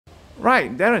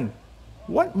Right, Darren,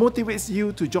 what motivates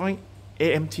you to join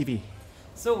AMTV?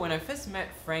 So when I first met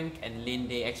Frank and Lynn,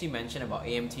 they actually mentioned about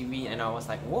AMTV, and I was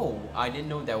like, whoa! I didn't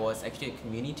know there was actually a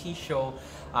community show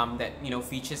that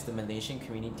features the Malaysian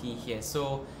community here.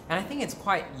 So, and I think it's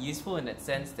quite useful in that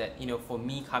sense that for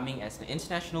me coming as an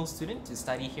international student to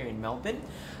study here in Melbourne,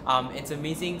 it's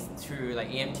amazing through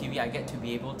like AMTV. I get to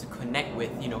be able to connect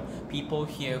with people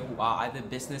here who are either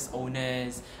business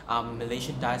owners,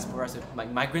 Malaysian diasporas,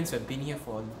 like migrants who have been here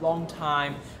for a long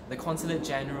time, the consulate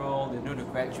general, the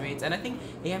graduates, and I think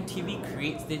AMTV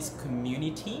creates this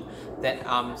community that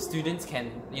students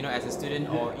can, as a student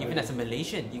or even as a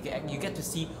Malaysian, you get to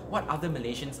see what other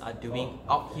Malaysians are doing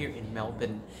out here in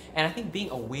Melbourne. And I think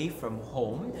being away from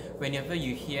home, whenever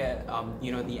you hear,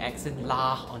 the accent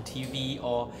lah on TV,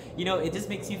 or it just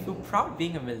makes you feel proud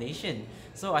being a Malaysian.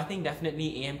 So I think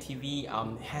definitely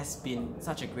AMTV has been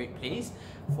such a great place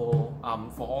for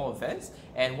all of us.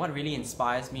 And what really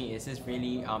inspires me is just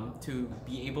really to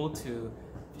be able to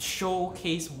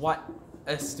showcase what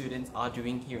us students are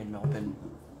doing here in Melbourne.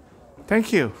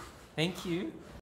 Thank you. Thank you.